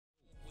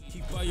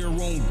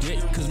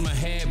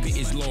habit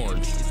is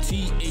large.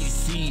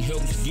 THC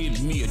helps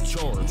give me a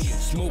charge.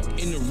 Smoke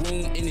in the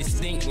room and it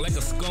stink like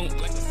a skunk.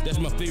 That's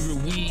my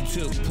favorite weed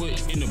to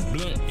put in a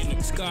blunt. In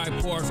the sky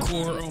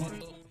parkour.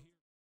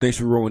 Thanks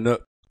for rolling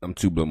up. I'm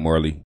Templar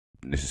Marley,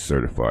 and this is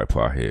Certified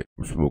Pothead.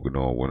 I'm smoking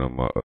on one of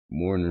my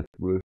morning.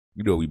 You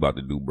know we about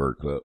to do Bird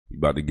Club. We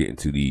about to get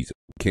into these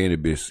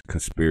cannabis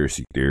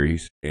conspiracy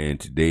theories, and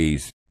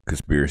today's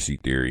conspiracy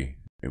theory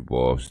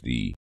involves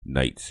the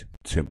Knights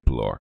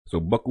Templar. So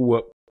buckle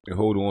up and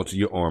hold on to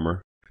your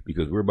armor,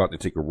 because we're about to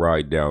take a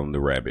ride down the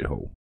rabbit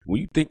hole.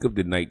 When you think of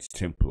the Knights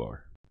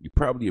Templar, you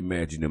probably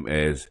imagine them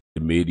as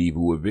the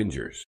medieval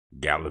Avengers,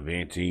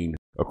 gallivanting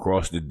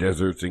across the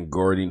deserts and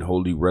guarding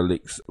holy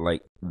relics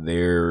like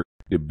they're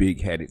the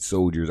big-hatted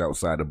soldiers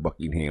outside of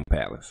Buckingham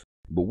Palace.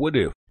 But what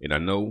if, and I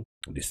know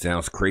this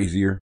sounds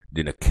crazier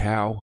than a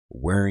cow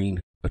wearing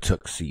a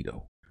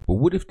tuxedo, but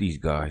what if these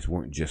guys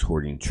weren't just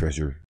hoarding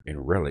treasure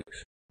and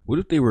relics? What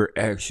if they were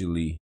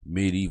actually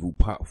medieval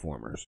pot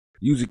farmers,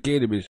 using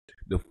cannabis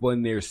to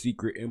fund their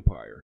secret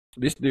empire?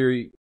 This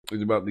theory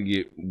is about to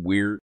get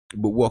weird,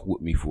 but walk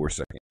with me for a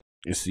second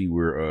and see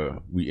where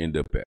we end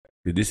up at.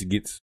 This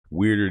gets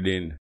weirder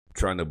than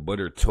trying to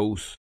butter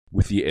toast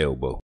with your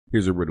elbow.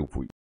 Here's a riddle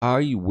for you.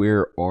 I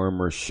wear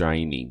armor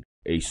shining,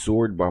 a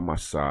sword by my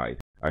side.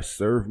 I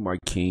serve my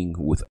king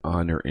with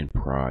honor and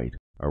pride.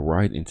 I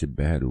ride into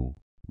battle,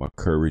 my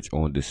courage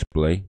on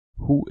display.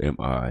 Who am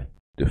I,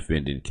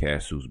 defending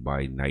castles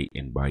by night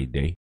and by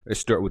day?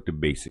 Let's start with the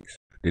basics.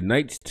 The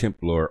Knights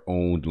Templar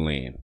owned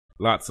land,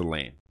 lots of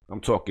land.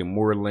 I'm talking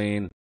more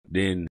land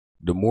than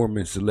the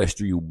Mormon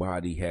celestial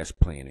body has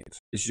planets.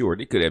 Sure,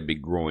 they could have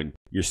been growing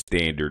your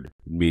standard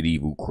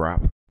medieval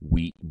crop,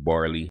 wheat,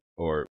 barley,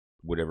 or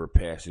whatever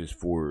passes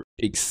for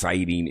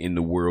exciting in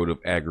the world of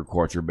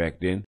agriculture back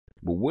then.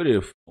 But what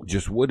if,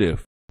 just what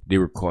if, they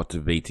were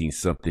cultivating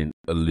something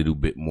a little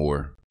bit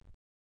more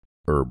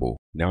herbal?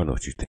 Now I know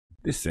what you think.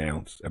 This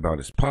sounds about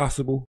as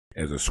possible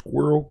as a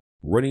squirrel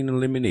running a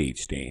lemonade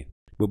stand.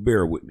 But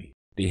bear with me.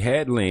 They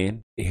had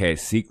land, they had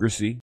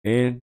secrecy,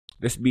 and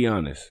let's be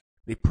honest,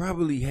 they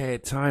probably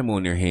had time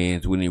on their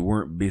hands when they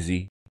weren't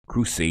busy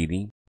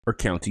crusading or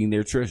counting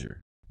their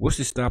treasure. What's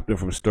to stop them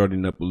from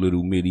starting up a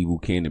little medieval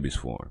cannabis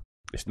farm?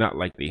 It's not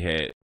like they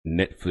had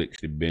Netflix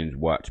to binge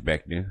watch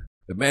back then.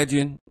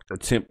 Imagine a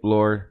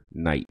Templar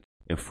knight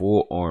in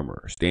full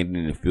armor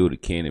standing in a field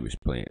of cannabis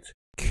plants,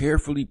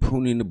 carefully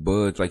pruning the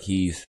buds like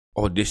he's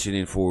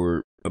auditioning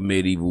for a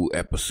medieval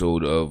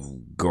episode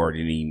of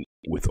Gardening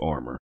with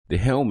Armor. The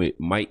helmet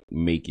might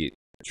make it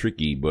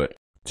tricky, but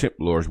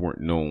Templars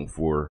weren't known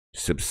for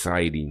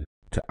subsiding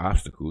to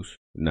obstacles.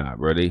 Nah,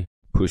 bro, they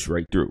push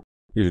right through.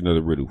 Here's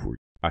another riddle for you.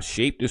 I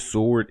shape the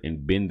sword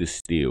and bend the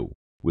steel.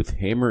 With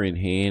hammer in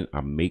hand,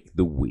 I make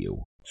the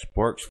wheel.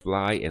 Sparks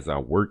fly as I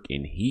work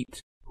in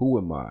heat. Who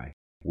am I,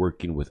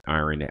 working with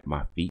iron at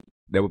my feet?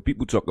 Now, when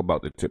people talk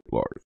about the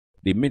Templars,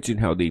 they mention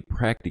how they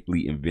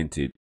practically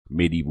invented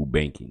medieval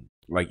banking.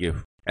 Like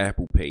if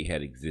Apple Pay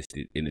had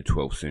existed in the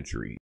 12th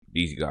century,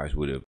 these guys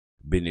would have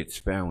been its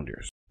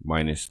founders,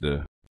 minus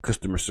the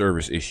customer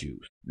service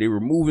issues. They were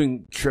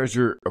moving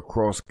treasure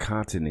across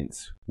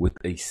continents with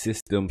a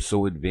system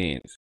so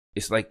advanced.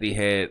 It's like they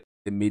had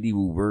the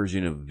medieval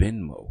version of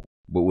Venmo,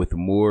 but with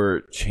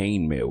more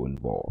chainmail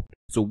involved.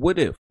 So what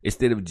if,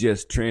 instead of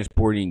just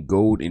transporting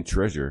gold and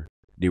treasure,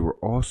 they were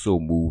also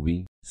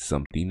moving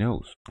something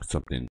else,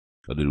 something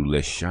a little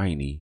less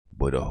shiny,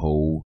 but a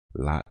whole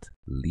lot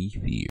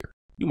leafier?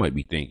 You might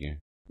be thinking,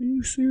 are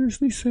you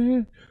seriously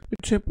saying the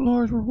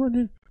Templars were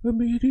running a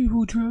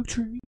medieval drug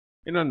trade?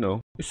 And I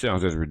know it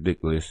sounds as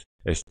ridiculous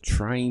as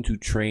trying to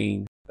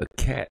train a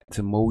cat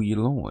to mow your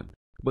lawn,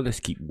 but let's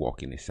keep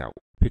walking this out.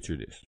 Picture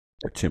this: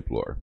 a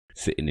Templar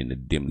sitting in a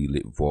dimly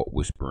lit vault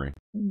whispering,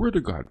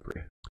 Brother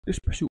Godfrey, the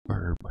special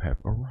herb have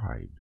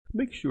arrived.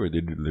 Make sure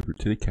they're delivered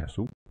to the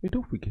castle, and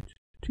don't forget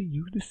to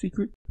use the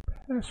secret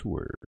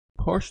password: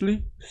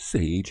 parsley,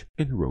 sage,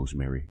 and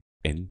rosemary,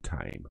 and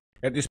thyme.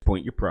 At this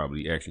point, you're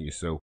probably asking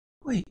yourself,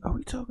 wait, are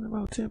we talking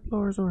about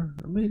Templars or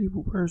a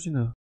medieval version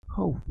of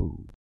Whole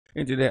Foods?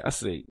 And to that I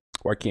say,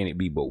 why can't it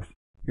be both?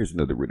 Here's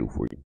another riddle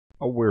for you.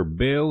 I wear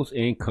bells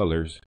and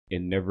colors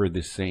and never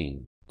the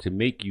same. To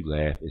make you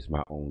laugh is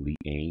my only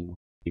aim.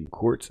 In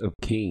courts of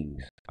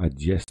kings, I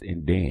jest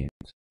and dance.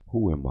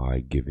 Who am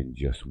I, given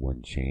just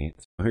one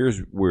chance? Here's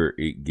where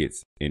it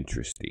gets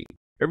interesting.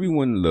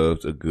 Everyone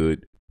loves a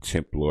good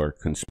Templar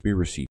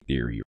conspiracy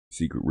theory,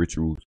 secret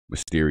rituals,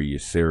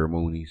 mysterious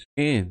ceremonies,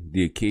 and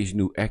the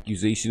occasional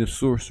accusation of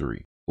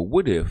sorcery. But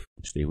what if,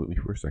 stay with me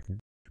for a second,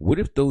 what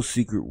if those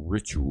secret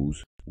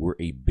rituals were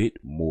a bit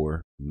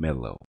more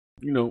mellow?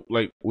 You know,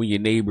 like when your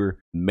neighbor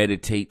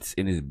meditates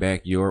in his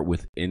backyard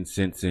with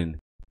incense and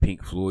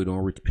Pink Floyd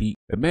on repeat.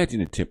 Imagine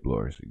the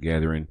Templars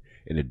gathering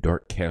in a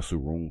dark castle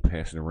room,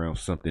 passing around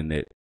something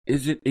that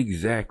isn't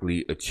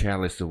exactly a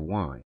chalice of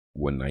wine.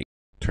 One night,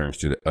 turns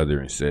to the other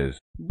and says,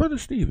 Brother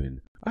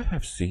Stephen, I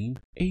have seen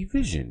a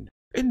vision.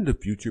 In the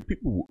future,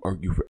 people will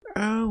argue for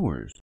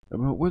hours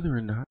about whether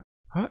or not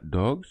hot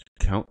dogs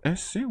count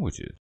as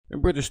sandwiches.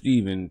 And Brother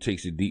Stephen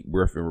takes a deep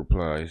breath and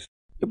replies,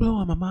 You're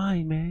blowing my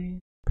mind, man.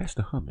 Pass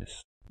the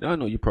hummus. Now, I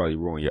know you're probably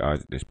rolling your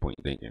eyes at this point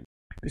thinking,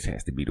 this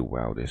has to be the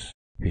wildest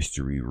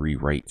history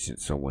rewrite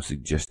since someone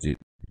suggested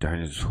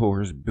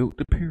dinosaurs built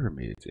the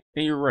pyramids.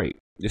 And you're right,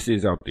 this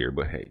is out there,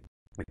 but hey,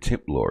 the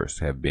Templars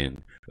have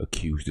been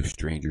accused of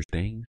stranger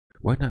things.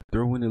 Why not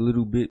throw in a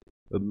little bit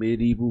of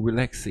medieval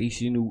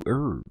relaxational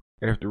herb?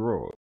 After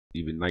all,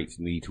 even knights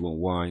need to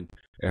unwind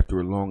after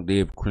a long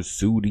day of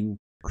crusading.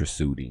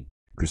 Crusading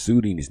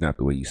is not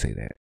the way you say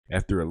that.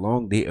 After a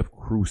long day of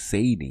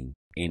crusading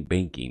and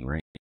banking,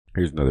 right?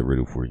 Here's another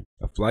riddle for you.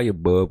 I fly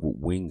above with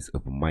wings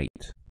of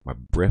might. My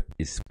breath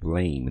is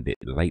flame that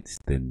lights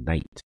the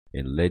night.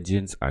 In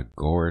legends I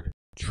guard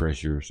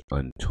treasures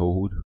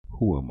untold.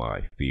 Who am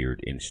I,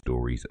 feared in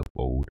stories of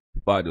old?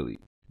 Finally,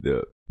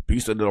 the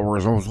piece of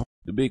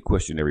the big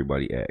question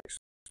everybody asks.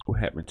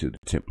 What happened to the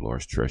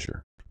Templars'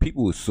 treasure?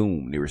 People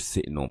assume they were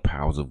sitting on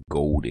piles of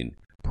gold and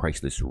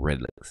priceless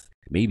relics.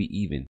 Maybe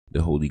even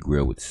the Holy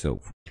Grail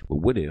itself. But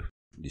what if,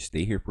 just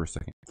stay here for a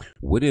second,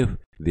 what if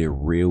their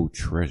real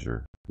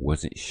treasure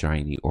wasn't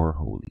shiny or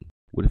holy?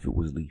 What if it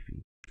was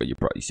leafy? Or you're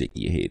probably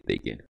shaking your head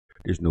thinking,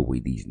 there's no way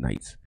these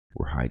knights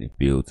were hiding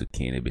fields of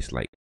cannabis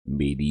like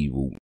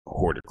medieval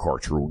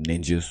horticultural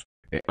ninjas.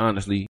 And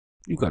honestly,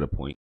 you got a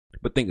point.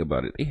 But think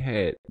about it. They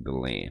had the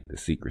land, the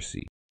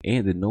secrecy,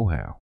 and the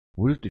know-how.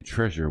 What if the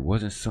treasure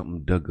wasn't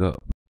something dug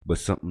up, but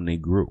something they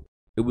grew?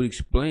 It would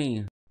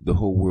explain the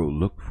whole world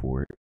looked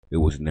for it. It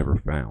was never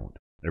found.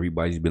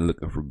 Everybody's been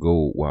looking for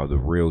gold while the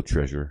real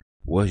treasure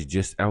was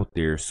just out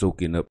there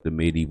soaking up the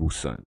medieval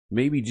sun.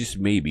 Maybe, just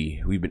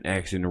maybe, we've been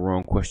asking the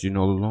wrong question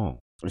all along.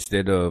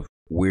 Instead of,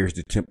 where's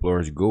the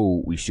Templar's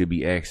gold, we should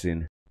be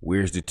asking,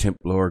 where's the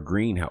Templar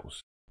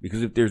greenhouse?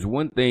 Because if there's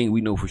one thing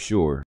we know for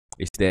sure,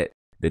 it's that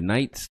the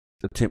Knights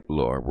of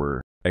Templar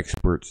were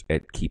experts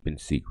at keeping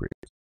secrets.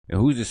 And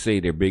who's to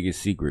say their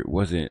biggest secret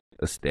wasn't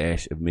a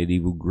stash of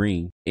medieval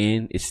green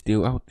and it's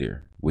still out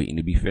there waiting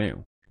to be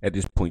found? At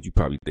this point, you're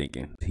probably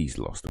thinking, he's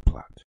lost the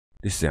plot.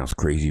 This sounds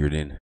crazier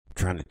than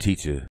trying to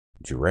teach a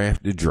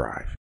giraffe to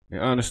drive.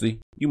 And honestly,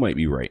 you might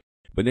be right.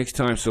 But next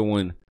time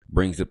someone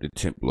brings up the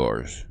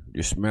Templars,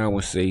 just smile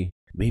and say,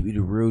 maybe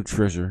the real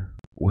treasure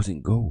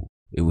wasn't gold.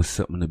 It was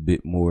something a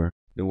bit more.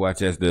 Then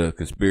watch as the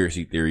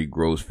conspiracy theory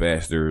grows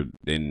faster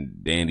than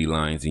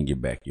dandelions in your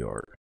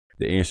backyard.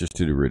 The answers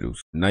to the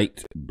riddles: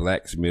 knight,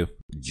 blacksmith,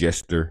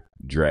 jester,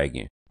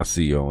 dragon. I'll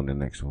see y'all on the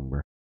next one,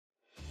 bro.